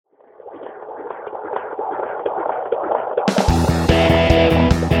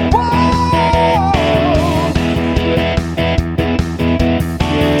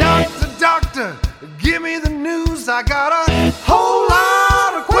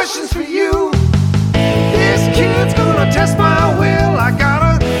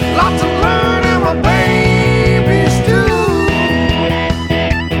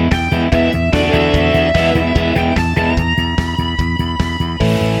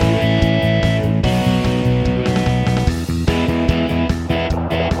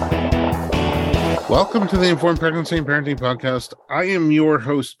Welcome to the Informed Pregnancy and Parenting Podcast. I am your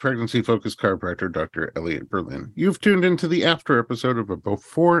host, pregnancy-focused chiropractor, Dr. Elliot Berlin. You've tuned into the after episode of a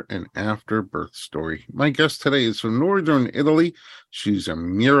before and after birth story. My guest today is from Northern Italy. She's a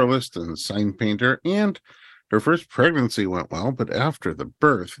muralist and sign painter, and her first pregnancy went well, but after the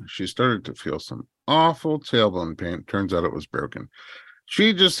birth, she started to feel some awful tailbone pain. Turns out it was broken.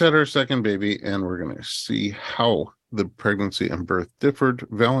 She just had her second baby, and we're going to see how the pregnancy and birth differed.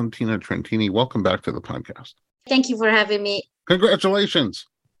 Valentina Trentini, welcome back to the podcast. Thank you for having me. Congratulations.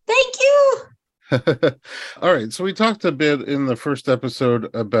 Thank you. All right. So we talked a bit in the first episode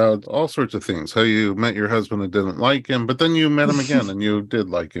about all sorts of things, how you met your husband and didn't like him, but then you met him again and you did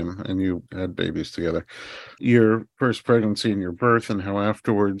like him and you had babies together. Your first pregnancy and your birth and how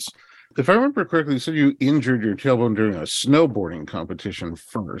afterwards, if I remember correctly, you said you injured your tailbone during a snowboarding competition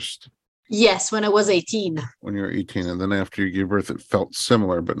first. Yes, when I was 18. When you were 18, and then after you gave birth, it felt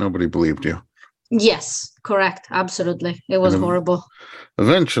similar, but nobody believed you. Yes, correct. Absolutely. It was horrible.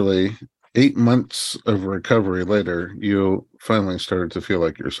 Eventually, 8 months of recovery later, you finally started to feel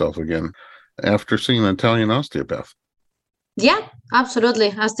like yourself again after seeing an Italian osteopath. Yeah,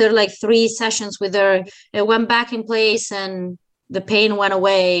 absolutely. After like 3 sessions with her, it went back in place and the pain went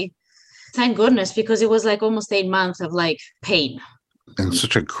away. Thank goodness, because it was like almost 8 months of like pain. And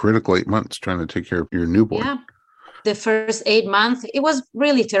such a critical 8 months trying to take care of your newborn. Yeah. The first 8 months, it was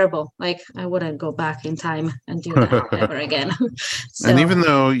really terrible. Like I wouldn't go back in time and do that ever again. So. And even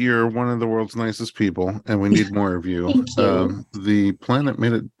though you're one of the world's nicest people and we need more of you, the planet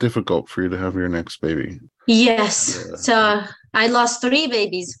made it difficult for you to have your next baby. Yes. Yeah. So I lost 3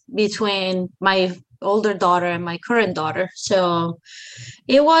 babies between my older daughter and my current daughter. So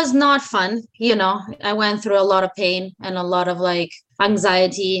it was not fun. You know, I went through a lot of pain and a lot of like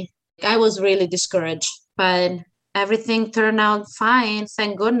anxiety. I was really discouraged, but everything turned out fine.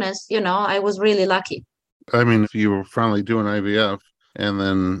 Thank goodness. You know, I was really lucky. I mean, you were finally doing IVF and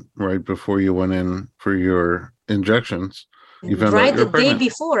then right before you went in for your injections, you found out you were pregnant. Day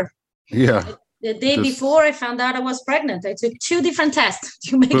before. Yeah. The day before I found out I was pregnant, I took 2 different tests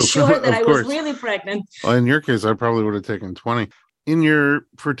to make sure that I was really pregnant. Well, in your case, I probably would have taken 20. In your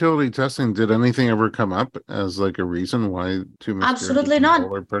fertility testing, did anything ever come up as like a reason why 2 miscarriages? Absolutely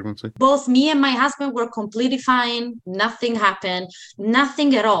not. Pregnancy? Both me and my husband were completely fine. Nothing happened.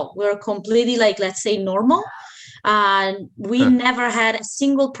 Nothing at all. We were completely like, let's say, normal. And we never had a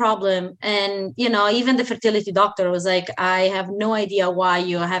single problem. And, you know, even the fertility doctor was like, I have no idea why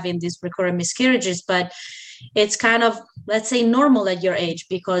you're having these recurrent miscarriages, but it's kind of, let's say, normal at your age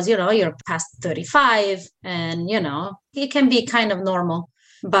because, you know, you're past 35 and, you know, it can be kind of normal.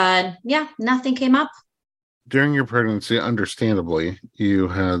 But yeah, nothing came up. During your pregnancy, understandably, you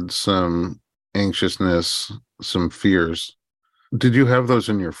had some anxiousness, some fears. Did you have those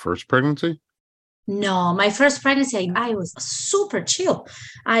in your first pregnancy? No, my first pregnancy, I was super chill.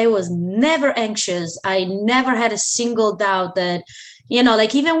 I was never anxious. I never had a single doubt that, you know,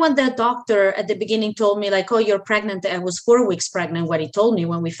 like even when the doctor at the beginning told me like, oh, you're pregnant. I was 4 weeks pregnant. What he told me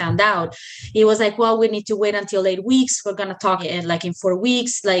when we found out, he was like, well, we need to wait until 8 weeks. We're going to talk like in 4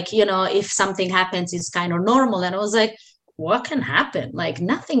 weeks. Like, you know, if something happens, it's kind of normal. And I was like, what can happen? Like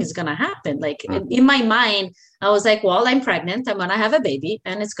nothing is going to happen. Like in my mind, I was like, well, I'm pregnant. I'm going to have a baby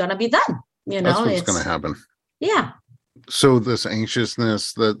and it's going to be done. You know, that's what's going to happen. Yeah. So this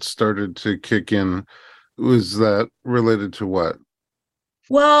anxiousness that started to kick in, was that related to what?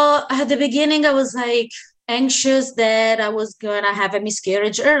 Well, at the beginning, I was like anxious that I was going to have a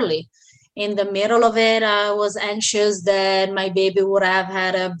miscarriage early. In the middle of it, I was anxious that my baby would have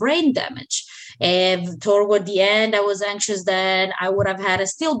had a brain damage. And toward the end, I was anxious that I would have had a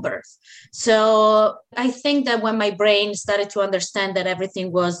stillbirth. So I think that when my brain started to understand that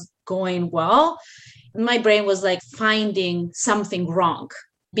everything was going well, my brain was like finding something wrong.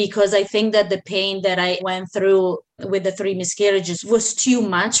 Because I think that the pain that I went through with the 3 miscarriages was too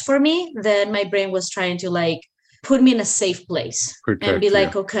much for me, that my brain was trying to like put me in a safe place and be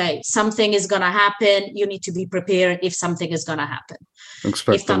like, okay, something is going to happen. You need to be prepared if something is going to happen.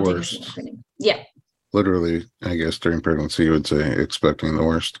 Expect the worst. Yeah. Literally, I guess during pregnancy, you would say expecting the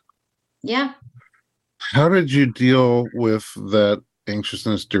worst. Yeah. How did you deal with that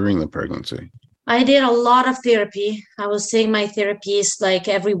anxiousness during the pregnancy? I did a lot of therapy. I was seeing my therapist like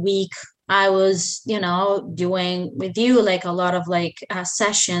every week. I was, you know, doing with you like a lot of like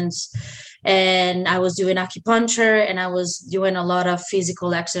sessions, and I was doing acupuncture and I was doing a lot of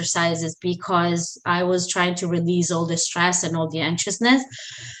physical exercises because I was trying to release all the stress and all the anxiousness.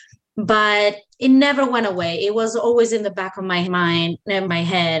 But it never went away. It was always in the back of my mind and my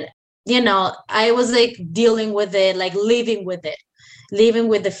head. You know, I was like dealing with it, like living with it. living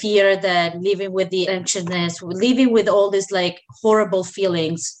with the fear, that living with the anxiousness, living with all these like horrible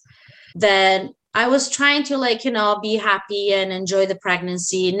feelings, that I was trying to like, be happy and enjoy the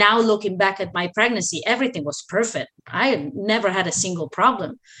pregnancy. Now looking back at my pregnancy, everything was perfect. I never had a single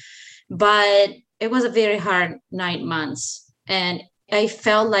problem. But it was a very hard 9 months. And I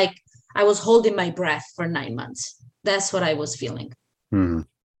felt like I was holding my breath for 9 months. That's what I was feeling. Hmm.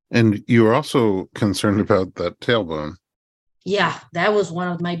 And you were also concerned about that tailbone. Yeah, that was one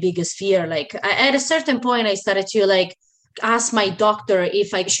of my biggest fear. Like at a certain point, I started to like ask my doctor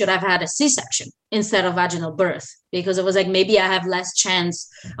if I should have had a C-section instead of vaginal birth, because it was like maybe I have less chance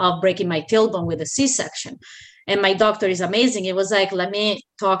of breaking my tailbone with a C-section. And my doctor is amazing. It was like, let me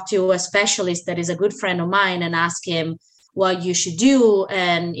talk to a specialist that is a good friend of mine and ask him what you should do.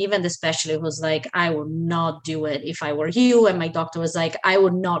 And even the specialist was like, I would not do it if I were you. And my doctor was like, I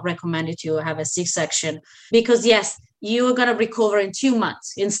would not recommend you to have a C-section because yes, you are going to recover in 2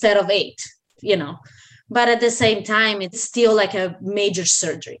 months instead of 8. But at the same time, it's still like a major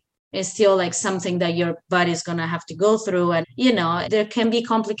surgery. It's still like something that your body's going to have to go through. And, there can be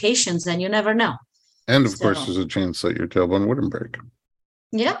complications and you never know. And of course, there's a chance that your tailbone wouldn't break.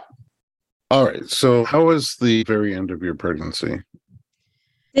 Yeah. All right. So how was the very end of your pregnancy?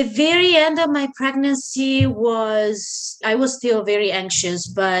 The very end of my pregnancy I was still very anxious,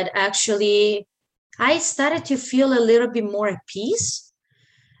 but actually I started to feel a little bit more at peace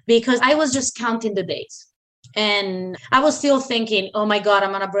because I was just counting the days. And I was still thinking, oh my God,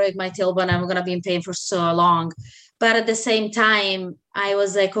 I'm going to break my tailbone. I'm going to be in pain for so long. But at the same time, I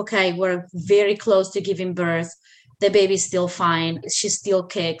was like, okay, we're very close to giving birth. The baby's still fine. She still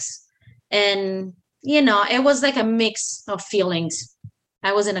kicks. And, it was like a mix of feelings.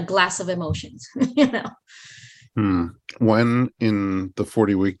 I was in a glass of emotions, When in the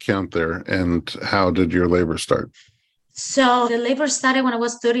 40-week count there, and how did your labor start? So the labor started when I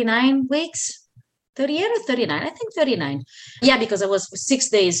was 39 weeks, 38 or 39, I think 39. Yeah, because I was 6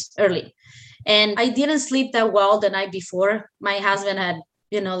 days early. And I didn't sleep that well the night before. My husband had,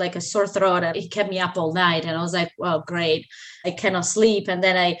 like a sore throat. And he kept me up all night. And I was like, well, great. I cannot sleep. And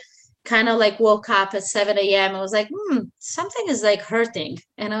then I kind of like woke up at 7 a.m. I was like, something is like hurting.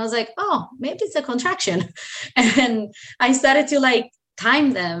 And I was like, oh, maybe it's a contraction. And I started to like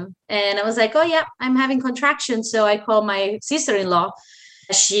time them. And I was like, oh, yeah, I'm having contractions. So I called my sister-in-law.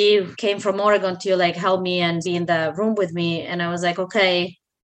 She came from Oregon to like help me and be in the room with me. And I was like, okay,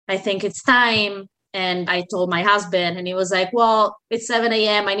 I think it's time. And I told my husband, and he was like, well, it's 7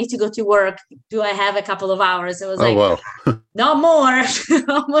 a.m. I need to go to work. Do I have a couple of hours? It was wow. No more,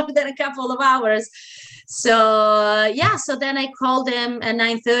 no more than a couple of hours. So, so then I called him at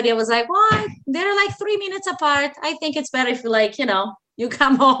 9:30. I was like, well, they're like 3 minutes apart. I think it's better if you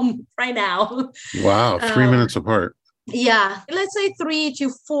come home right now. Wow, 3 minutes apart. Yeah, let's say 3 to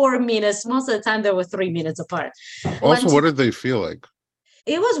 4 minutes. Most of the time, they were 3 minutes apart. Also, what did they feel like?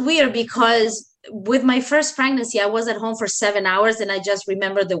 It was weird because with my first pregnancy, I was at home for 7 hours and I just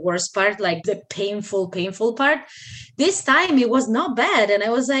remember the worst part, like the painful part. This time it was not bad. And I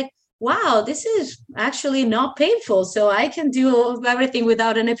was like, wow, this is actually not painful. So I can do everything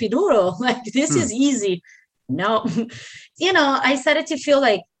without an epidural. Like this is easy. No, I started to feel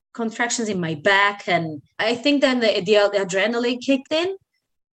like contractions in my back. And I think then the adrenaline kicked in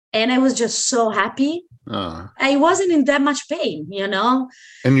and I was just so happy. I wasn't in that much pain,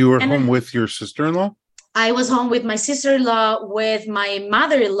 And you were home with your sister-in-law? I was home with my sister-in-law, with my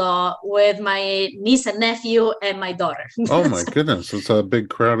mother-in-law, with my niece and nephew, and my daughter. Oh my goodness. It's a big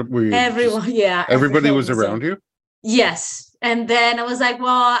crowd. Everyone, yeah. Everybody was around you? Yes. And then I was like,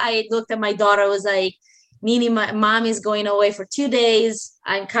 well, I looked at my daughter, I was like, Nini, my mom is going away for 2 days.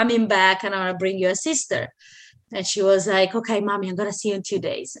 I'm coming back and I'm going to bring you a sister. And she was like, okay, mommy, I'm going to see you in 2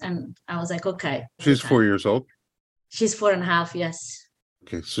 days. And I was like, okay. She's 4 years old? She's 4.5, yes.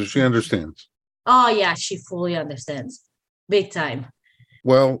 Okay, so she understands. Oh, yeah, she fully understands. Big time.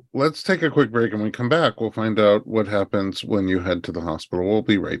 Well, let's take a quick break. And when we come back, we'll find out what happens when you head to the hospital. We'll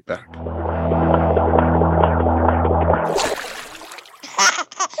be right back.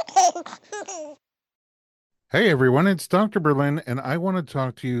 Hey everyone, it's Dr. Berlin, and I want to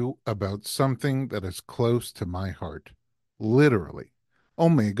talk to you about something that is close to my heart. Literally,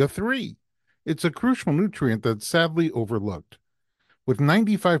 omega-3. It's a crucial nutrient that's sadly overlooked. With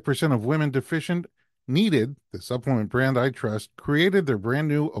 95% of women deficient, Needed, the supplement brand I trust, created their brand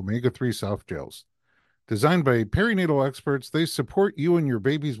new omega-3 soft gels. Designed by perinatal experts, they support you and your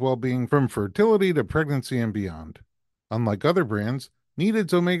baby's well-being from fertility to pregnancy and beyond. Unlike other brands,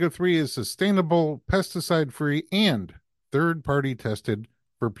 Needed's omega-3 is sustainable, pesticide-free, and third-party tested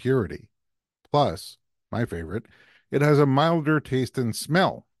for purity. Plus, my favorite, It has a milder taste and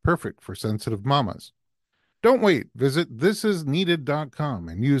smell, perfect for sensitive mamas. Don't wait. Visit thisisneeded.com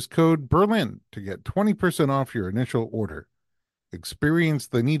and use code Berlin to get 20% off your initial order. Experience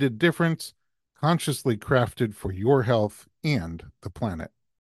the needed difference, consciously crafted for your health and the planet.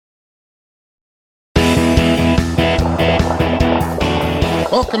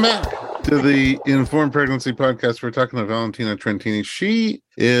 Welcome back to the Informed Pregnancy Podcast. We're talking to Valentina Trentini. She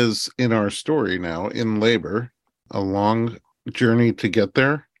is in our story now in labor, a long journey to get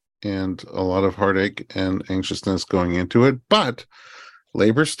there, and a lot of heartache and anxiousness going into it. But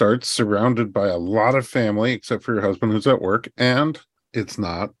labor starts surrounded by a lot of family, except for your husband who's at work, and it's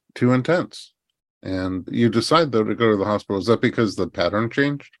not too intense. And you decide, though, to go to the hospital. Is that because the pattern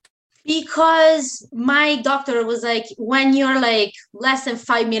changed? Because my doctor was like, when you're like less than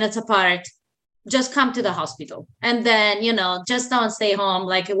 5 minutes apart, just come to the hospital. And then, just don't stay home.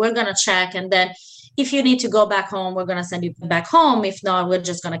 Like, we're going to check. And then if you need to go back home, we're going to send you back home. If not, we're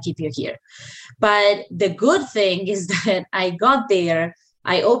just going to keep you here. But the good thing is that I got there.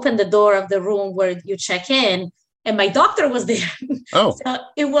 I opened the door of the room where you check in, and my doctor was there. Oh. So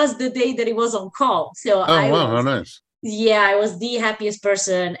it was the day that he was on call. So wow, how nice. Yeah, I was the happiest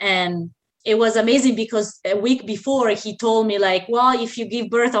person. And it was amazing because a week before he told me like, well, if you give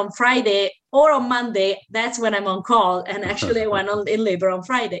birth on Friday or on Monday, that's when I'm on call. And actually I went in labor on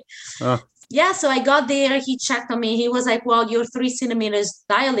Friday. Yeah, so I got there. He checked on me. He was like, well, you're 3 centimeters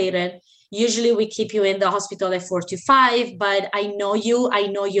dilated. Usually we keep you in the hospital at 4 to 5, but I know you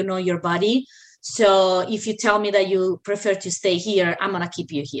know your body. So if you tell me that you prefer to stay here, I'm going to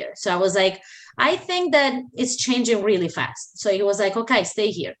keep you here. So I was like, I think that it's changing really fast. So he was like, okay,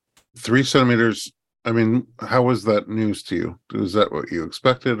 stay here. 3 centimeters. I mean, how was that news to you? Was that what you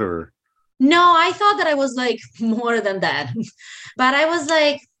expected or? No, I thought that I was like more than that. But I was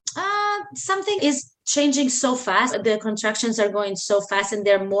like, something is changing so fast. The contractions are going so fast and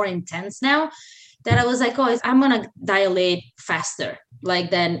they're more intense now that I was like, I'm going to dilate faster, like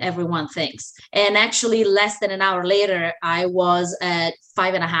than everyone thinks. And actually less than an hour later, I was at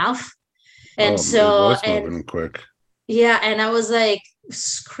 5.5. And so, it was moving quick. Yeah. And I was like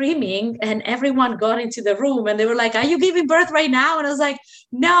screaming and everyone got into the room and they were like, are you giving birth right now? And I was like,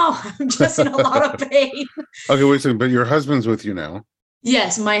 no, I'm just in a lot of pain. Okay, wait a second. But your husband's with you now.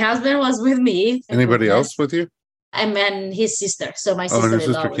 Yes, my husband was with me. Anybody else with you? And his sister. So my sister. And his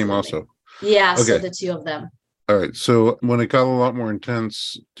sister came also. Yeah, okay. So the two of them. All right. So when it got a lot more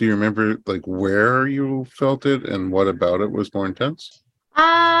intense, do you remember like where you felt it and what about it was more intense?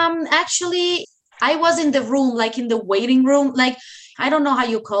 Actually, I was in the room, like in the waiting room. Like, I don't know how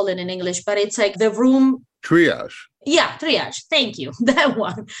you call it in English, but it's like the room. Triage. Yeah, triage. Thank you. That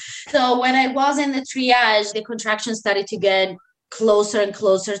one. So when I was in the triage, the contractions started to get closer and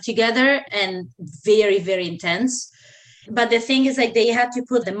closer together and very, very intense. But the thing is, like, they had to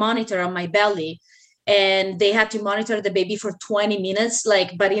put the monitor on my belly and they had to monitor the baby for 20 minutes,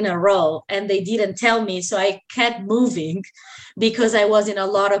 like, but in a row. And they didn't tell me. So I kept moving because I was in a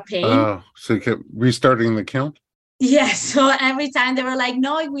lot of pain. Oh, so you kept restarting the count? Yeah. So every time they were like,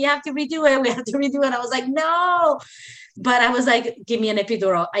 no, we have to redo it. We have to redo it. I was like, no. But I was like, give me an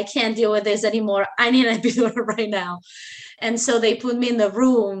epidural. I can't deal with this anymore. I need an epidural right now. And so they put me in the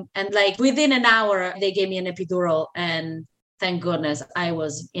room and like within an hour, they gave me an epidural. And thank goodness I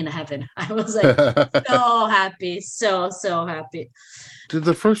was in heaven. I was like so happy. So happy. Did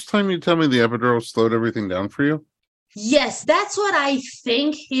the first time you tell me the epidural slowed everything down for you? Yes, that's what I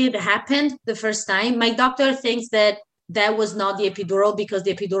think it happened the first time. My doctor thinks that was not the epidural because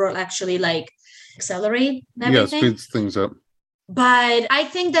the epidural actually like accelerate everything. Yeah, speeds things up. But I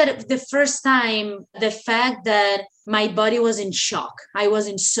think that the first time, the fact that my body was in shock, I was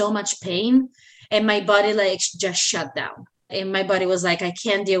in so much pain and my body like just shut down. And my body was like, I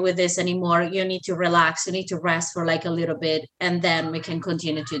can't deal with this anymore. You need to relax. You need to rest for like a little bit. And then we can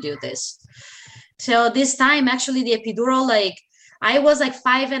continue to do this. So this time, actually, the epidural, like I was like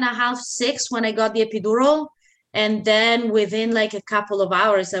 5.5, 6 when I got the epidural. And then within like a couple of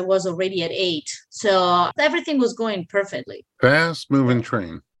hours, I was already at 8. So everything was going perfectly. Fast moving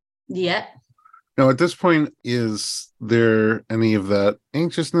train. Yeah. Now, at this point, is there any of that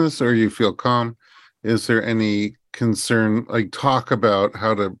anxiousness or you feel calm? Is there any concern, like talk about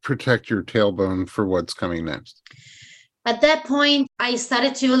how to protect your tailbone for what's coming next? At that point, I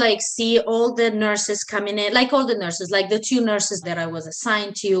started to like see all the nurses coming in, like all the nurses, like the 2 nurses that I was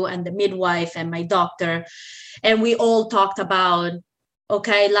assigned to and the midwife and my doctor. And we all talked about,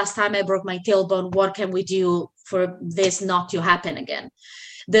 okay, last time I broke my tailbone, what can we do for this not to happen again?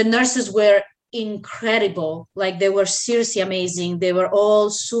 The nurses were incredible. Like they were seriously amazing. They were all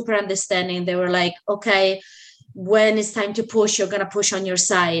super understanding. They were like, okay, when it's time to push, you're going to push on your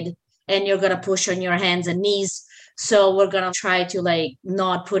side and you're going to push on your hands and knees. So we're going to try to like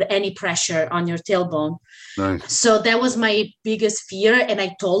not put any pressure on your tailbone. Nice. So that was my biggest fear. And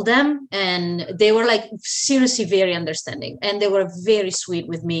I told them, and they were like seriously very understanding. And they were very sweet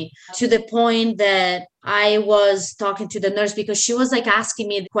with me, to the point that I was talking to the nurse because she was like asking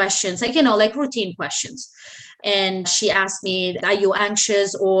me questions, like, like routine questions. And she asked me, are you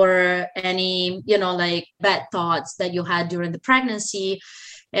anxious or any, like bad thoughts that you had during the pregnancy?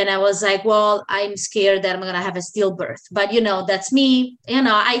 And I was like, well, I'm scared that I'm going to have a stillbirth. But, that's me.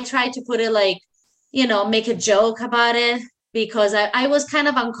 I try to put it like, make a joke about it, because I was kind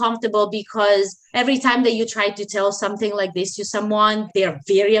of uncomfortable, because every time that you try to tell something like this to someone, they're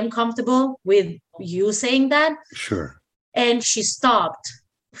very uncomfortable with you saying that. Sure. And she stopped.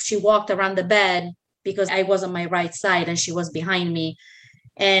 She walked around the bed because I was on my right side and she was behind me.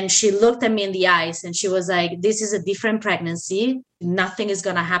 And she looked at me in the eyes and she was like, this is a different pregnancy. Nothing is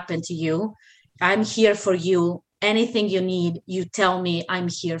going to happen to you. I'm here for you. Anything you need, you tell me. I'm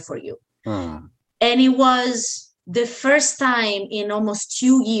here for you. And it was the first time in almost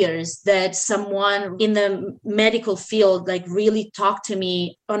 2 years that someone in the medical field like really talked to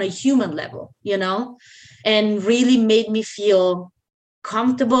me on a human level, and really made me feel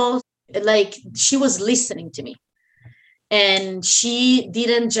comfortable. Like she was listening to me. And she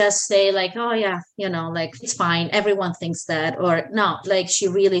didn't just say like, oh yeah, like it's fine, everyone thinks that, or no, like she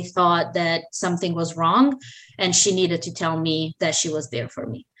really thought that something was wrong and she needed to tell me that she was there for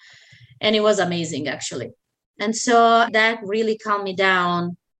me. And it was amazing, actually. And so that really calmed me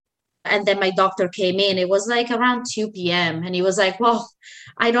down. And then my doctor came in. It was like around 2 p.m. And he was like, well,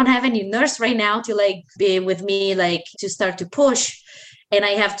 I don't have any nurse right now to like be with me, like to start to push. And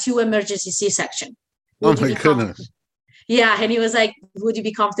I have 2 emergency C-section. Oh my goodness. Yeah. And he was like, would you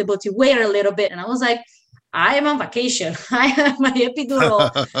be comfortable to wait a little bit? And I was like, I am on vacation. I have my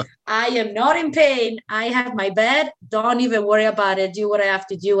epidural. I am not in pain. I have my bed. Don't even worry about it. Do what I have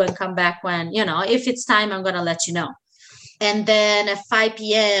to do and come back when, if it's time, I'm going to let you know. And then at 5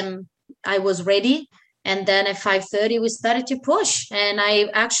 p.m., I was ready. And then at 5:30, we started to push. And I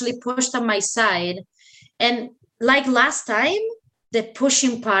actually pushed on my side. And like last time, the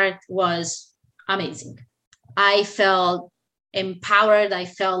pushing part was amazing. I felt empowered. I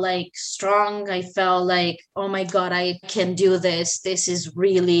felt like strong. I felt like, oh my God, I can do this. This is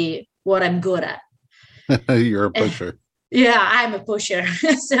really what I'm good at. You're a pusher. Yeah, I'm a pusher.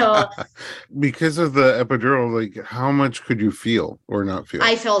 So because of the epidural, like how much could you feel or not feel?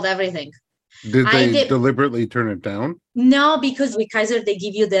 I felt everything. Did they deliberately turn it down? No, because with Kaiser, they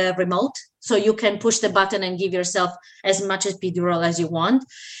give you the remote. So you can push the button and give yourself as much epidural as you want.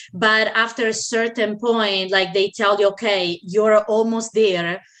 But after a certain point, like they tell you, okay, you're almost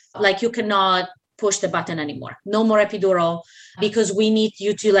there. Like you cannot push the button anymore. No more epidural, because we need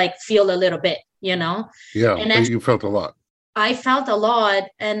you to like feel a little bit, Yeah. And actually, you felt a lot. I felt a lot.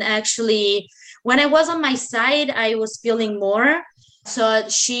 And actually, when I was on my side, I was feeling more. So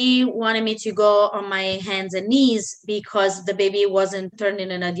she wanted me to go on my hands and knees because the baby wasn't turned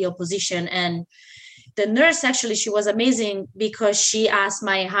in an ideal position. And the nurse, actually, she was amazing because she asked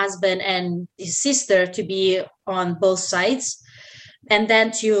my husband and his sister to be on both sides, and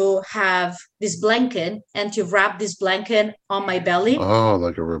then to have this blanket and to wrap this blanket on my belly. Oh,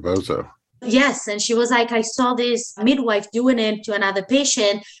 like a rebozo. Yes. And she was like, I saw this midwife doing it to another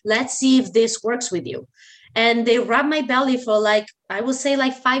patient. Let's see if this works with you. And they rubbed my belly for like, I would say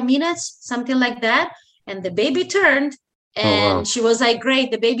like 5 minutes, something like that. And the baby turned and she was like,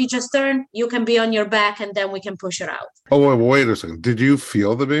 great, the baby just turned. You can be on your back and then we can push her out. Oh, wait a second. Did you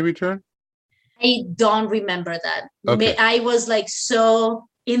feel the baby turn? I don't remember that. Okay. I was like so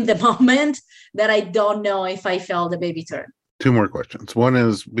in the moment that I don't know if I felt the baby turn. 2 more questions. One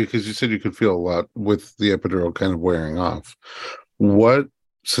is because you said you could feel a lot with the epidural kind of wearing off. What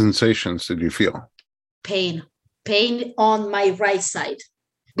sensations did you feel? Pain on my right side,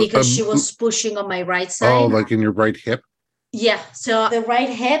 because she was pushing on my right side. Oh, like in your right hip? Yeah. So the right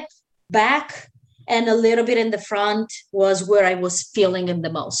hip, back, and a little bit in the front was where I was feeling it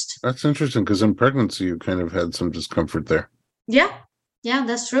the most. That's interesting because in pregnancy, you kind of had some discomfort there. Yeah. Yeah,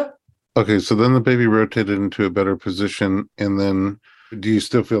 that's true. Okay. So then the baby rotated into a better position. And then do you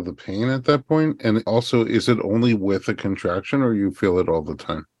still feel the pain at that point? And also, is it only with a contraction or you feel it all the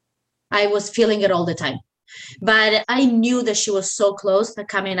time? I was feeling it all the time. But I knew that she was so close to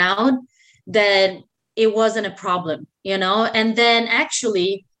coming out that it wasn't a problem, And then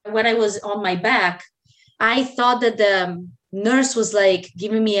actually, when I was on my back, I thought that the nurse was like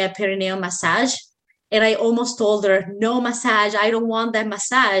giving me a perineal massage. And I almost told her, no massage. I don't want that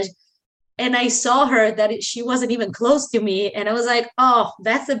massage. And I saw her that she wasn't even close to me. And I was like, oh,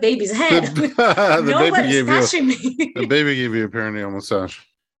 that's the baby's head. Nobody's touching me. The baby gave you a perineal massage.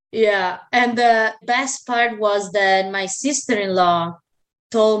 Yeah. And the best part was that my sister-in-law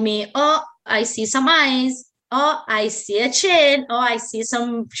told me, oh, I see some eyes. Oh, I see a chin. Oh, I see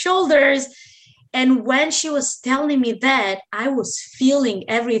some shoulders. And when she was telling me that, I was feeling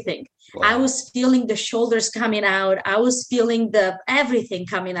everything. Wow. I was feeling the shoulders coming out. I was feeling the everything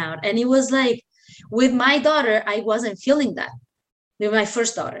coming out. And it was like, with my daughter, I wasn't feeling that. With my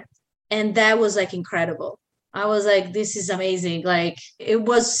first daughter. And that was like incredible. I was like, this is amazing. Like, it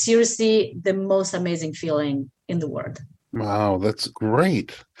was seriously the most amazing feeling in the world. Wow, that's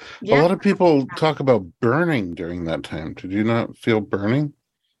great. Yeah. A lot of people talk about burning during that time. Did you not feel burning?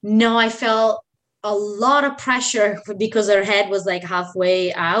 No, I felt a lot of pressure because her head was like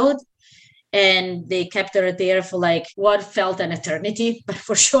halfway out. And they kept her there for like what felt an eternity, but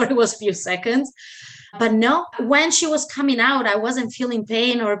for sure it was a few seconds. But no, when she was coming out, I wasn't feeling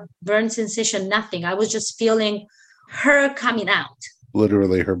pain or burn sensation, nothing. I was just feeling her coming out.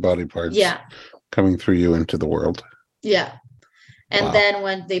 Literally her body parts coming through you into the world. Yeah. And then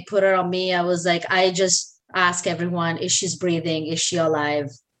when they put her on me, I was like, I just ask everyone, is she breathing? Is she alive?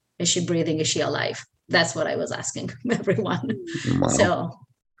 Is she breathing? Is she alive? That's what I was asking everyone. Wow. So,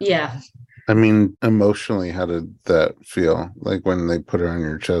 yeah. I mean, emotionally, how did that feel? Like when they put her on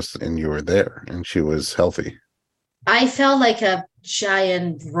your chest and you were there and she was healthy? I felt like a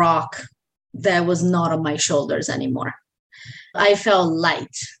giant rock that was not on my shoulders anymore. I felt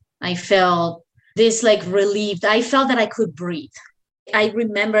light. I felt this like relieved. I felt that I could breathe. I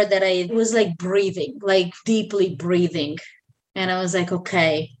remember that I was like breathing, like deeply breathing. And I was like,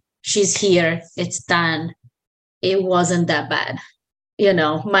 okay, she's here. It's done. It wasn't that bad. You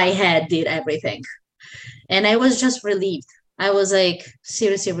know, my head did everything. And I was just relieved. I was like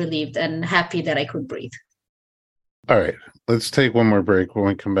seriously relieved and happy that I could breathe. All right, let's take one more break. When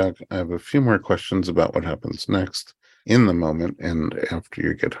we come back, I have a few more questions about what happens next in the moment and after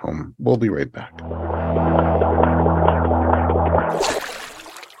you get home. We'll be right back.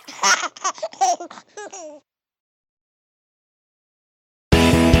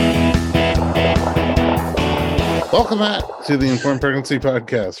 Welcome back to the Informed Pregnancy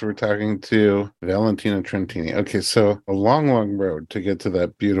Podcast. We're talking to Valentina Trentini. Okay, so a long, long road to get to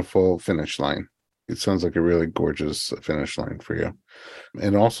that beautiful finish line. It sounds like a really gorgeous finish line for you.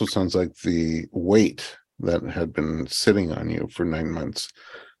 It also sounds like the weight that had been sitting on you for 9 months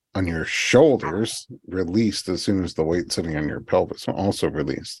on your shoulders released as soon as the weight sitting on your pelvis also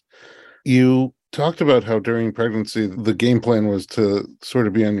released. You talked about how during pregnancy, the game plan was to sort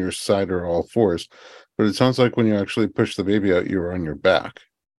of be on your side or all fours. But it sounds like when you actually pushed the baby out, you were on your back.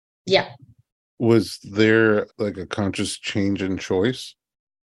 Yeah. Was there like a conscious change in choice?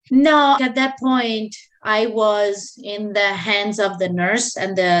 No, at that point, I was in the hands of the nurse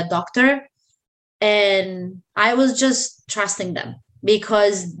and the doctor. And I was just trusting them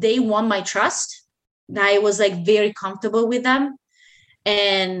because they won my trust. I was like very comfortable with them.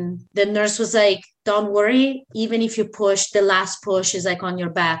 And the nurse was like, don't worry. Even if you push, the last push is like on your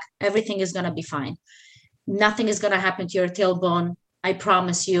back. Everything is going to be fine. Nothing is going to happen to your tailbone. I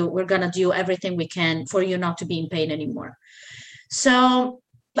promise you, we're going to do everything we can for you not to be in pain anymore. So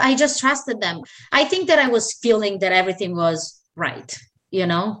I just trusted them. I think that I was feeling that everything was right, you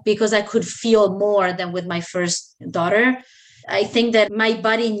know, because I could feel more than with my first daughter. I think that my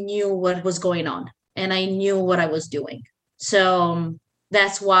body knew what was going on and I knew what I was doing. So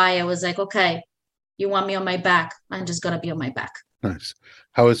that's why I was like, okay, you want me on my back? I'm just going to be on my back. Nice.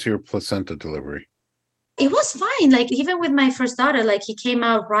 How was your placenta delivery? It was fine. Like even with my first daughter, like he came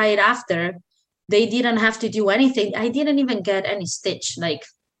out right after. They didn't have to do anything. I didn't even get any stitch, like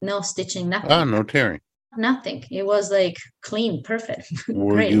no stitching, nothing. No tearing. Nothing. It was like clean, perfect.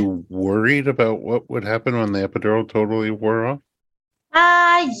 Were you worried about what would happen when the epidural totally wore off?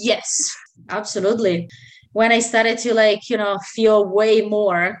 Yes, absolutely. When I started to like, you know, feel way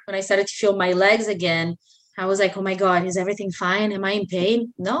more, when I started to feel my legs again, I was like, oh my God, is everything fine? Am I in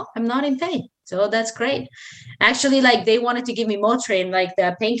pain? No, I'm not in pain. So that's great. Actually, like they wanted to give me Motrin, like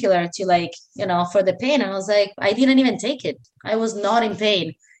the painkiller to like, you know, for the pain. And I was like, I didn't even take it. I was not in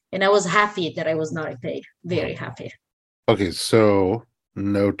pain. And I was happy that I was not in pain. Very happy. Okay, so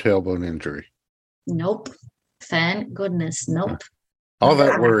no tailbone injury. Nope. Thank goodness. Nope. All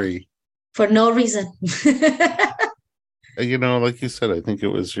that worry. For no reason. You know, like you said, I think it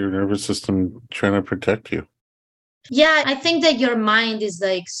was your nervous system trying to protect you. Yeah, I think that your mind is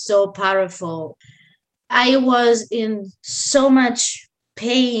like so powerful. I was in so much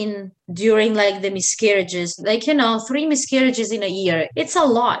pain during like the miscarriages, like, 3 miscarriages in a year, it's a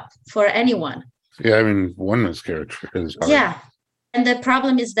lot for anyone. Yeah, I mean, one miscarriage is hard. Yeah. And the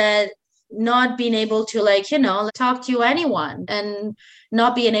problem is that not being able to talk to anyone and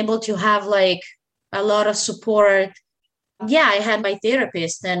not being able to have like a lot of support. Yeah, I had my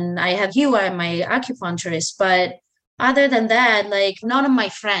therapist and I have you, I'm my acupuncturist, but other than that, like none of my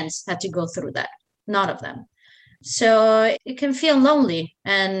friends had to go through that. None of them. So it can feel lonely.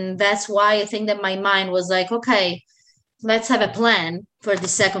 And that's why I think that my mind was like, okay, let's have a plan for the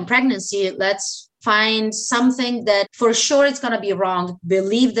second pregnancy. Let's find something that for sure it's going to be wrong,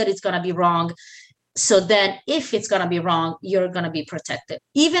 believe that it's going to be wrong. So then if it's going to be wrong, you're going to be protected.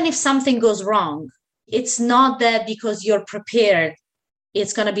 Even if something goes wrong, it's not that because you're prepared,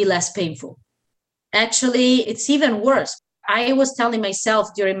 it's going to be less painful. Actually, it's even worse. I was telling myself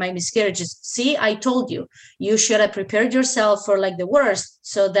during my miscarriages, see, I told you, you should have prepared yourself for like the worst.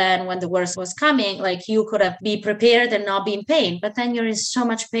 So then when the worst was coming, like you could have be prepared and not be in pain. But then you're in so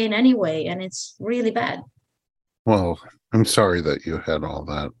much pain anyway, and it's really bad. Well, I'm sorry that you had all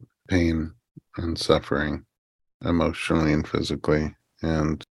that pain and suffering emotionally and physically.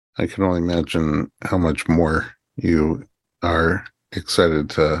 And I can only imagine how much more you are excited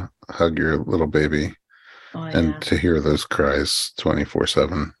to hug your little baby. Oh, and yeah. to hear those cries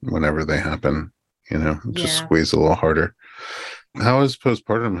 24/7 whenever they happen, just Yeah. squeeze a little harder. How is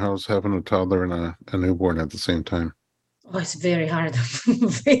postpartum? How's having a toddler and a newborn at the same time? Oh, it's very hard.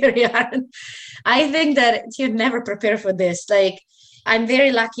 Very hard. I think that you'd never prepare for this. Like, I'm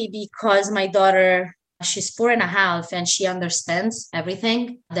very lucky because my daughter, she's 4.5 and she understands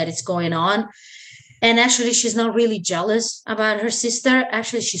everything that is going on. And actually, she's not really jealous about her sister.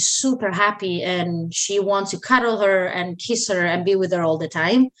 Actually, she's super happy and she wants to cuddle her and kiss her and be with her all the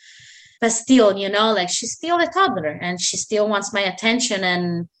time. But still, like she's still a toddler and she still wants my attention.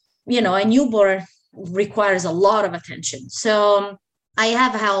 And, a newborn requires a lot of attention. So I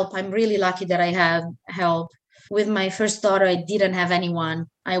have help. I'm really lucky that I have help. With my first daughter, I didn't have anyone.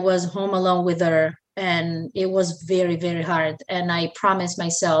 I was home alone with her. And it was very, very hard. And I promised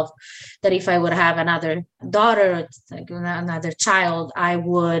myself that if I would have another daughter, like another child, I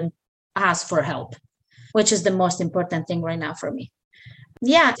would ask for help, which is the most important thing right now for me.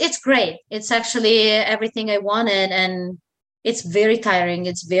 Yeah, it's great. It's actually everything I wanted. And it's very tiring.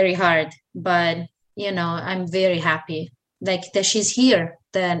 It's very hard. But, I'm very happy. Like that she's here,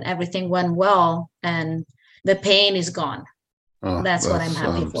 then everything went well and the pain is gone. Oh, That's what I'm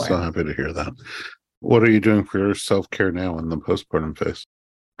happy for. So happy to hear that. What are you doing for your self-care now in the postpartum phase?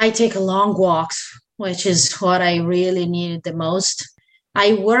 I take long walks, which is what I really need the most.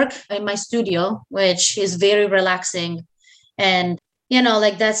 I work in my studio, which is very relaxing. And,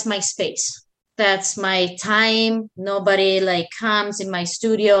 like that's my space. That's my time. Nobody like comes in my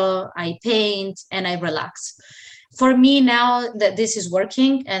studio. I paint and I relax. For me now that this is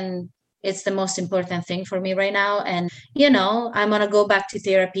working and it's the most important thing for me right now. And, I'm going to go back to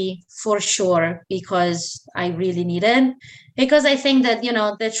therapy for sure because I really need it. Because I think that,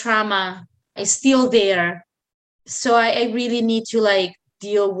 the trauma is still there. So I really need to like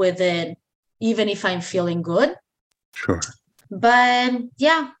deal with it, even if I'm feeling good. Sure. But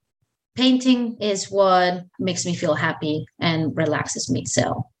yeah, painting is what makes me feel happy and relaxes me.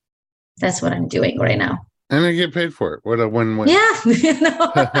 So that's what I'm doing right now. And I get paid for it. What a win-win. Yeah.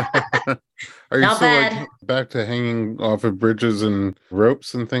 Are you Not still bad. like back to hanging off of bridges and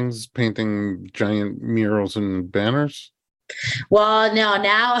ropes and things, painting giant murals and banners? Well, no,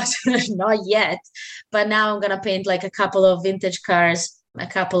 now not yet. But now I'm gonna paint like a couple of vintage cars, a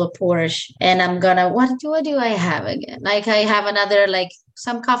couple of Porsche, and I'm gonna what do I have again? Like I have another like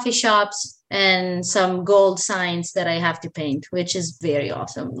some coffee shops and some gold signs that I have to paint, which is very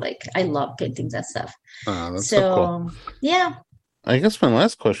awesome. Like I love painting that stuff. That's so cool. Yeah. I guess my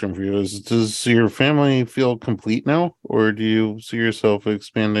last question for you is, does your family feel complete now, or do you see yourself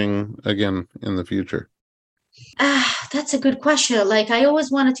expanding again in the future? That's a good question. Like I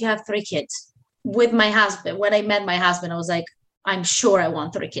always wanted to have 3 kids with my husband. When I met my husband, I was like, I'm sure I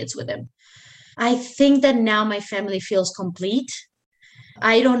want 3 kids with him. I think that now my family feels complete.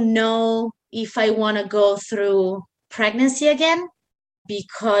 I don't know if I want to go through pregnancy again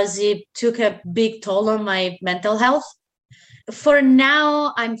because it took a big toll on my mental health. For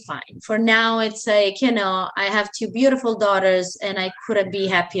now, I'm fine. For now, it's like, I have 2 beautiful daughters and I couldn't be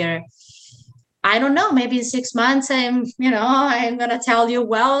happier. I don't know, maybe in 6 months, I'm going to tell you,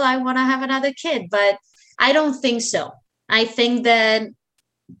 well, I want to have another kid, but I don't think so. I think that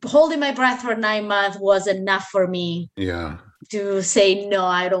holding my breath for 9 months was enough for me. Yeah. To say, no,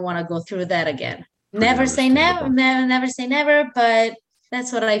 I don't want to go through that again. Never say never, never say never. But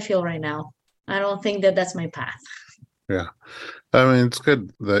That's what I feel right now. I don't think that that's my path. Yeah. I mean, it's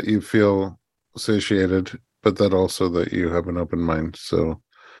good that you feel satiated, but that also that you have an open mind. So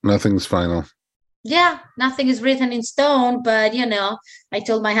nothing's final. Yeah, nothing is written in stone, but I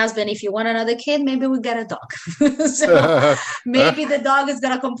told my husband, if you want another kid, maybe we get a dog. So maybe the dog is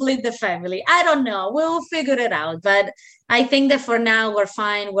gonna complete the family. I don't know. We'll figure it out. But I think that for now we're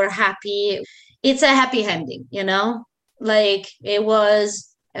fine. We're happy. It's a happy ending, Like it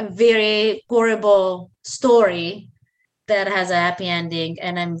was a very horrible story that has a happy ending,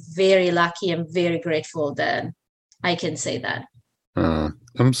 and I'm very lucky and very grateful that I can say that.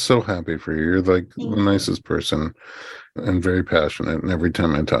 I'm so happy for you. You're like Thank the you. nicest person and very passionate. And every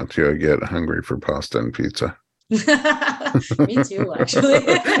time I talk to you, I get hungry for pasta and pizza. Me too, actually.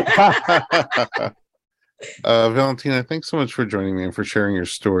 Valentina, thanks so much for joining me and for sharing your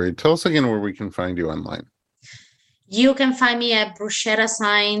story. Tell us again where we can find you online. You can find me at Bruschetta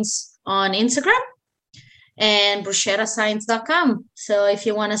Signs on Instagram and bruschettasigns.com. So if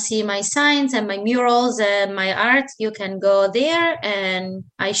you want to see my signs and my murals and my art, you can go there, and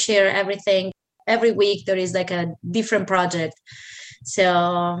I share everything. Every week there is like a different project.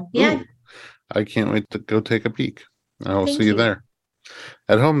 So yeah. Ooh, I can't wait to go take a peek. I will Thank see you you. there.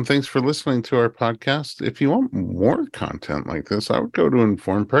 At home, thanks for listening to our podcast. If you want more content like this, I would go to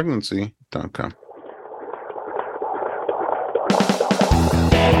informedpregnancy.com.